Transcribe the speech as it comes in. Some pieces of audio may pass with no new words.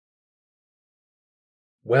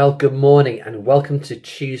Well, good morning and welcome to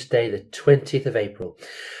Tuesday, the 20th of April.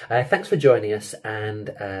 Thanks for joining us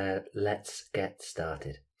and let's get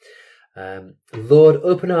started. Lord,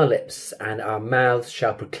 open our lips and our mouths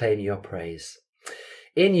shall proclaim your praise.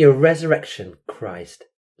 In your resurrection, Christ,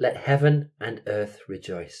 let heaven and earth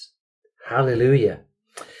rejoice. Hallelujah.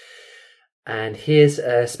 And here's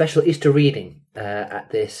a special Easter reading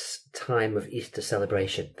at this time of Easter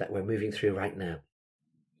celebration that we're moving through right now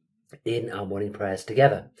in our morning prayers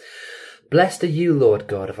together. Blessed are you, Lord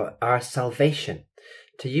God of our salvation.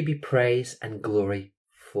 To you be praise and glory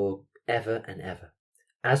for ever and ever.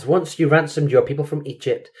 As once you ransomed your people from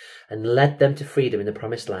Egypt and led them to freedom in the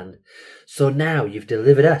promised land, so now you've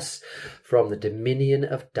delivered us from the dominion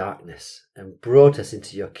of darkness and brought us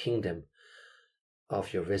into your kingdom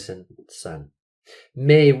of your risen Son.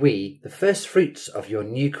 May we, the first fruits of your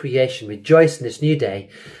new creation, rejoice in this new day,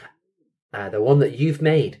 the one that you've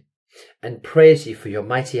made, and praise you for your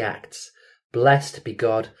mighty acts. Blessed be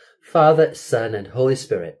God, Father, Son, and Holy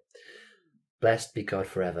Spirit. Blessed be God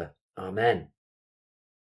forever. Amen.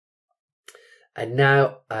 And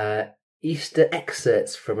now, Easter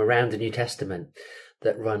excerpts from around the New Testament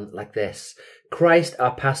that run like this. Christ,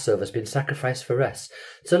 our Passover, has been sacrificed for us.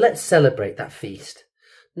 So let's celebrate that feast,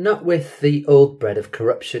 not with the old bread of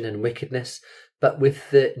corruption and wickedness, but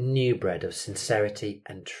with the new bread of sincerity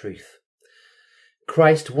and truth.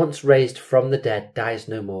 Christ, once raised from the dead, dies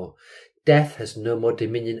no more. Death has no more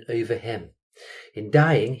dominion over him. In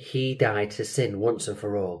dying, he died to sin once and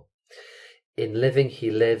for all. In living, he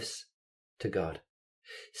lives to God.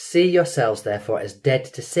 See yourselves, therefore, as dead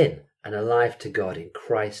to sin and alive to God in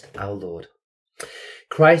Christ our Lord.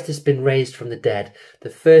 Christ has been raised from the dead, the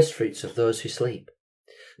first fruits of those who sleep.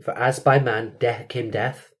 For as by man came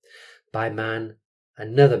death, by man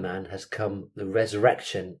another man has come the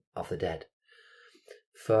resurrection of the dead.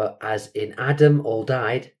 For as in Adam all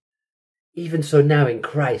died, even so now in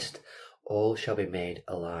Christ all shall be made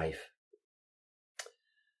alive.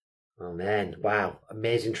 Amen. Wow,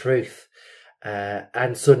 amazing truth.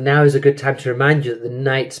 And so now is a good time to remind you that the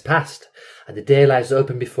night's past and the day lies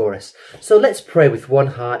open before us. So let's pray with one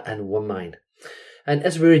heart and one mind. And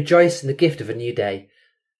as we rejoice in the gift of a new day,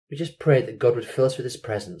 we just pray that God would fill us with his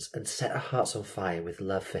presence and set our hearts on fire with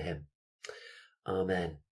love for him.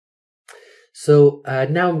 Amen. So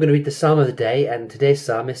now I'm going to read the Psalm of the day, and today's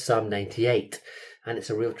Psalm is Psalm 98, and it's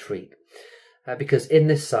a real treat because in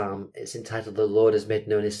this Psalm it's entitled "The Lord has made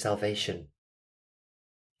known his salvation."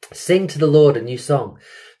 Sing to the Lord a new song,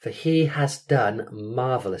 for he has done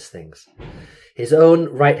marvellous things. His own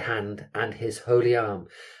right hand and his holy arm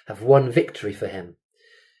have won victory for him.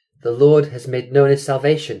 The Lord has made known his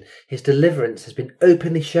salvation. His deliverance has been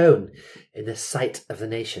openly shown in the sight of the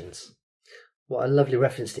nations. What a lovely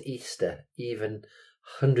reference to Easter, even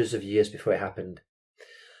hundreds of years before it happened.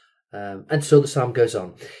 And so the psalm goes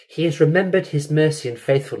on. He has remembered his mercy and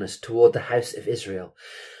faithfulness toward the house of Israel,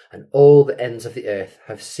 and all the ends of the earth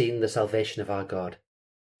have seen the salvation of our God.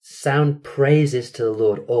 Sound praises to the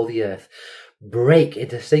Lord, all the earth. Break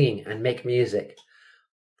into singing and make music.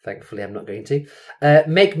 Thankfully, I'm not going to.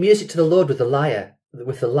 Make music to the Lord with the lyre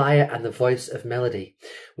and the voice of melody,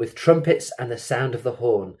 with trumpets and the sound of the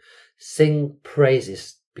horn. Sing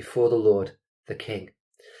praises before the Lord, the King.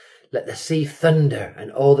 Let the sea thunder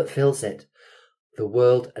and all that fills it, the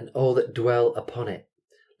world and all that dwell upon it.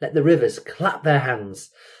 Let the rivers clap their hands.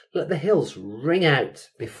 Let the hills ring out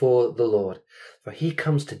before the Lord, for he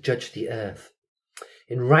comes to judge the earth.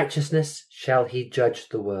 In righteousness shall he judge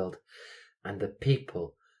the world and the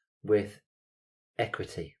people with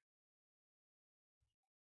equity.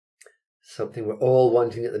 Something we're all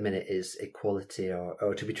wanting at the minute is equality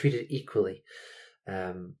or to be treated equally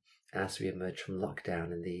as we emerge from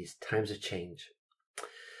lockdown in these times of change.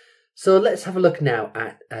 So let's have a look now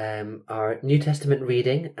at our New Testament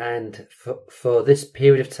reading, and for this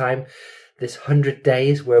period of time, this 100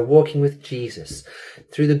 days, we're walking with Jesus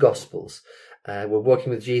through the Gospels. We're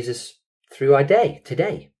walking with Jesus through our day,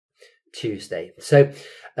 today, Tuesday. So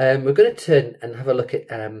we're going to turn and have a look at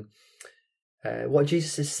what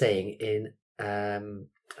Jesus is saying in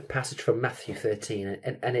a passage from Matthew 13,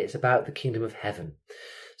 and it's about the kingdom of heaven.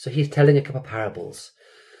 So he's telling a couple of parables,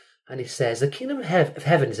 and he says, the kingdom of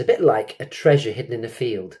heaven is a bit like a treasure hidden in a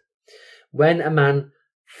field. When a man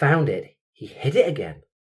found it, he hid it again.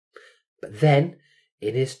 But then,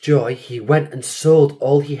 in his joy, he went and sold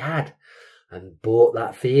all he had and bought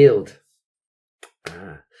that field.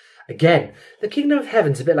 Again, the kingdom of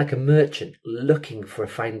heaven is a bit like a merchant looking for a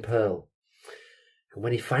fine pearl. And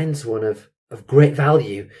when he finds one of great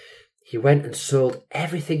value, he went and sold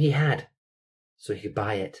everything he had so he could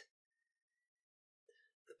buy it.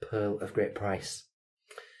 The pearl of great price.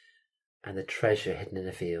 and the treasure hidden in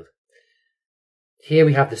a field. Here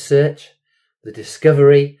we have the search, the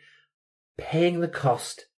discovery, paying the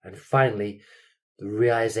cost, and finally the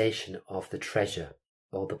realization of the treasure,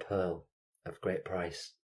 or the pearl of great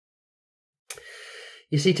price.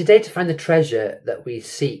 You see, today, to find the treasure that we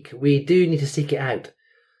seek, we do need to seek it out.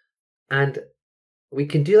 And we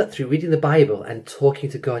can do that through reading the Bible and talking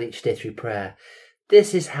to God each day through prayer.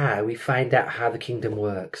 This is how we find out how the kingdom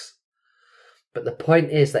works. But the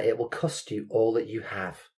point is that it will cost you all that you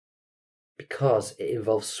have, because it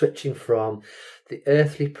involves switching from the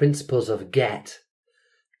earthly principles of get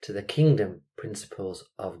to the kingdom principles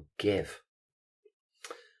of give.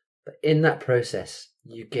 But in that process,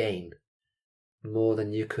 you gain more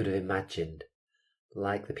than you could have imagined,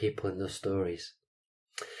 like the people in those stories.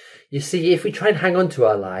 You see, if we try and hang on to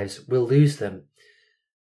our lives, we'll lose them.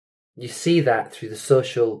 You see that through the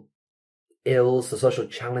social ills, the social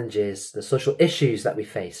challenges, the social issues that we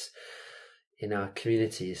face in our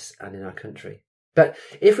communities and in our country. But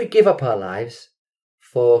if we give up our lives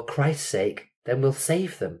for Christ's sake, then we'll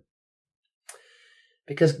save them.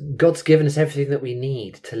 Because God's given us everything that we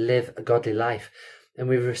need to live a godly life. And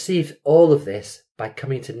we've received all of this by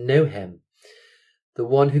coming to know him, the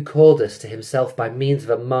one who called us to himself by means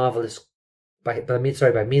of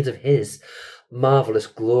his marvelous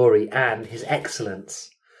glory and his excellence.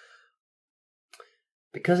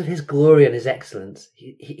 Because of his glory and his excellence,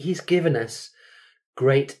 he's given us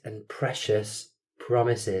great and precious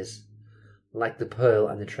promises, like the pearl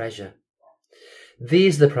and the treasure.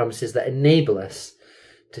 These are the promises that enable us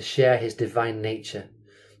to share his divine nature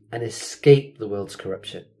and escape the world's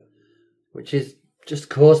corruption, which is just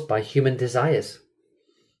caused by human desires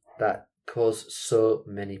that cause so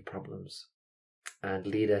many problems and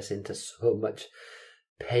lead us into so much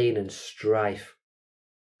pain and strife.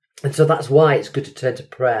 And so that's why it's good to turn to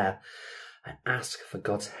prayer and ask for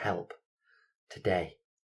God's help today,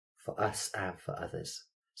 for us and for others.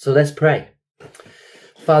 So let's pray.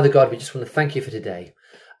 Father God, we just want to thank you for today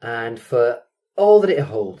and for all that it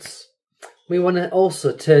holds. We want to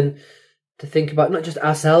also turn to think about not just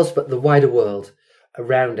ourselves, but the wider world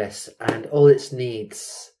around us and all its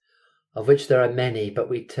needs, of which there are many, but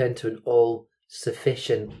we turn to an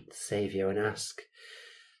all-sufficient Saviour and ask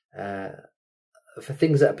for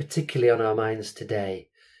things that are particularly on our minds today,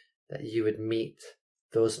 that you would meet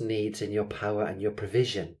those needs in your power and your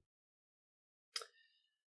provision.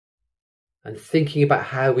 And thinking about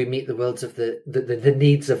how we meet the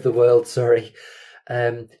needs of the world,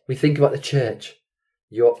 we think about the church,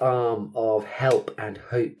 your arm of help and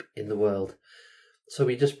hope in the world. So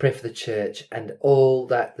we just pray for the church and all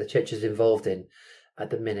that the church is involved in at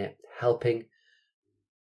the minute, helping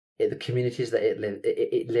the communities that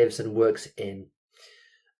it lives and works in,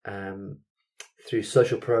 through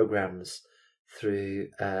social programs, through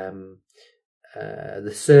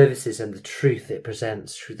the services and the truth it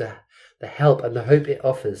presents, through the help and the hope it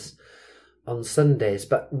offers on Sundays,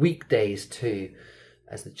 but weekdays too,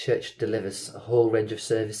 as the church delivers a whole range of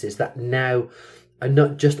services that now are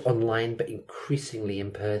not just online, but increasingly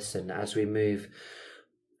in person as we move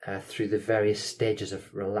through the various stages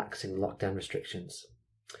of relaxing lockdown restrictions.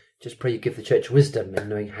 Just pray you give the church wisdom in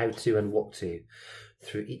knowing how to and what to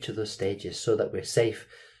through each of those stages, so that we're safe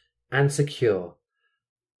and secure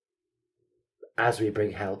as we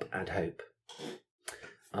bring help and hope.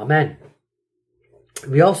 Amen.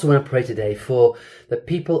 We also want to pray today for the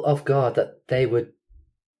people of God, that they would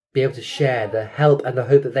be able to share the help and the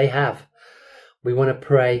hope that they have. We want to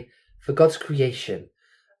pray for God's creation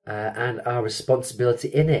and our responsibility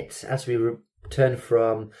in it as we return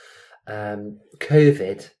from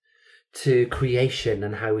COVID to creation,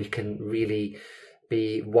 and how we can really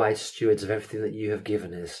be wise stewards of everything that you have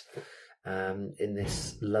given us in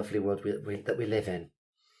this lovely world that we live in.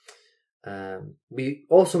 We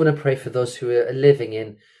also want to pray for those who are living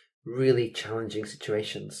in really challenging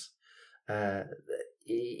situations,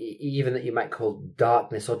 even that you might call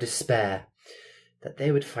darkness or despair, that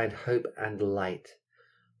they would find hope and light,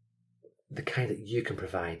 the kind that you can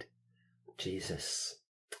provide, Jesus.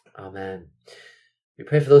 Amen. We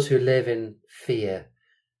pray for those who live in fear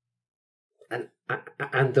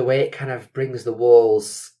and the way it kind of brings the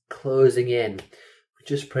walls closing in. We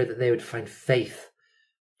just pray that they would find faith,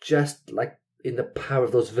 just like in the power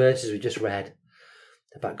of those verses we just read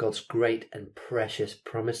about God's great and precious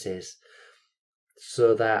promises,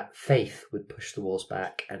 so that faith would push the walls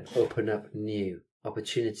back and open up new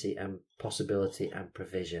opportunity and possibility and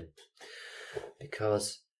provision,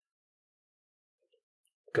 because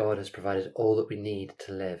God has provided all that we need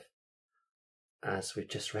to live, as we've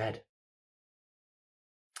just read.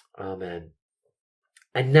 Amen.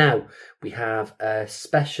 And now we have a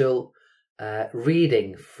special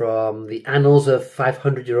reading from the annals of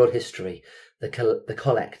 500-year-old history, the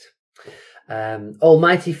Collect.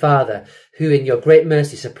 Almighty Father, who in your great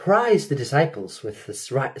mercy surprised the disciples with the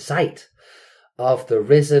sight of the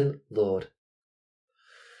risen Lord,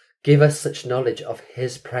 give us such knowledge of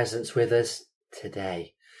his presence with us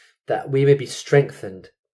today, that we may be strengthened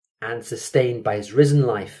and sustained by his risen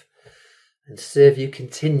life and serve you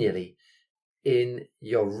continually in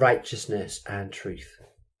your righteousness and truth.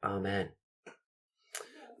 Amen.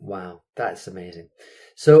 Wow, that's amazing.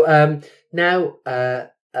 So now,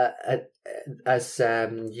 as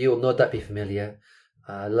you'll no doubt be familiar,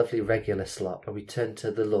 a lovely regular slot where we turn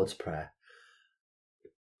to the Lord's Prayer.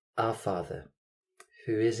 Our Father,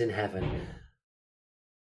 who is in heaven,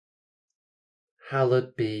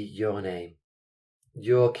 hallowed be your name.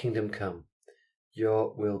 Your kingdom come,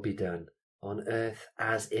 your will be done, on earth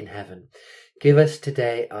as in heaven. Give us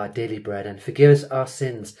today our daily bread, and forgive us our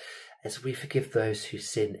sins, as we forgive those who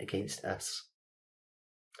sin against us.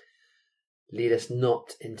 Lead us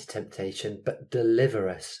not into temptation, but deliver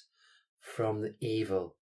us from the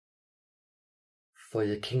evil. For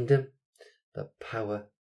the kingdom, the power,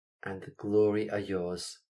 and the glory are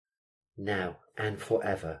yours, now and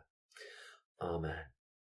forever. Amen.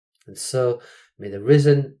 And so may the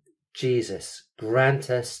risen Jesus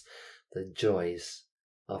grant us the joys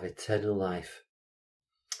of eternal life.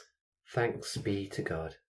 Thanks be to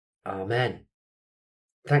God. Amen.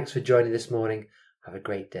 Thanks for joining this morning. Have a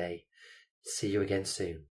great day. See you again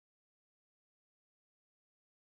soon.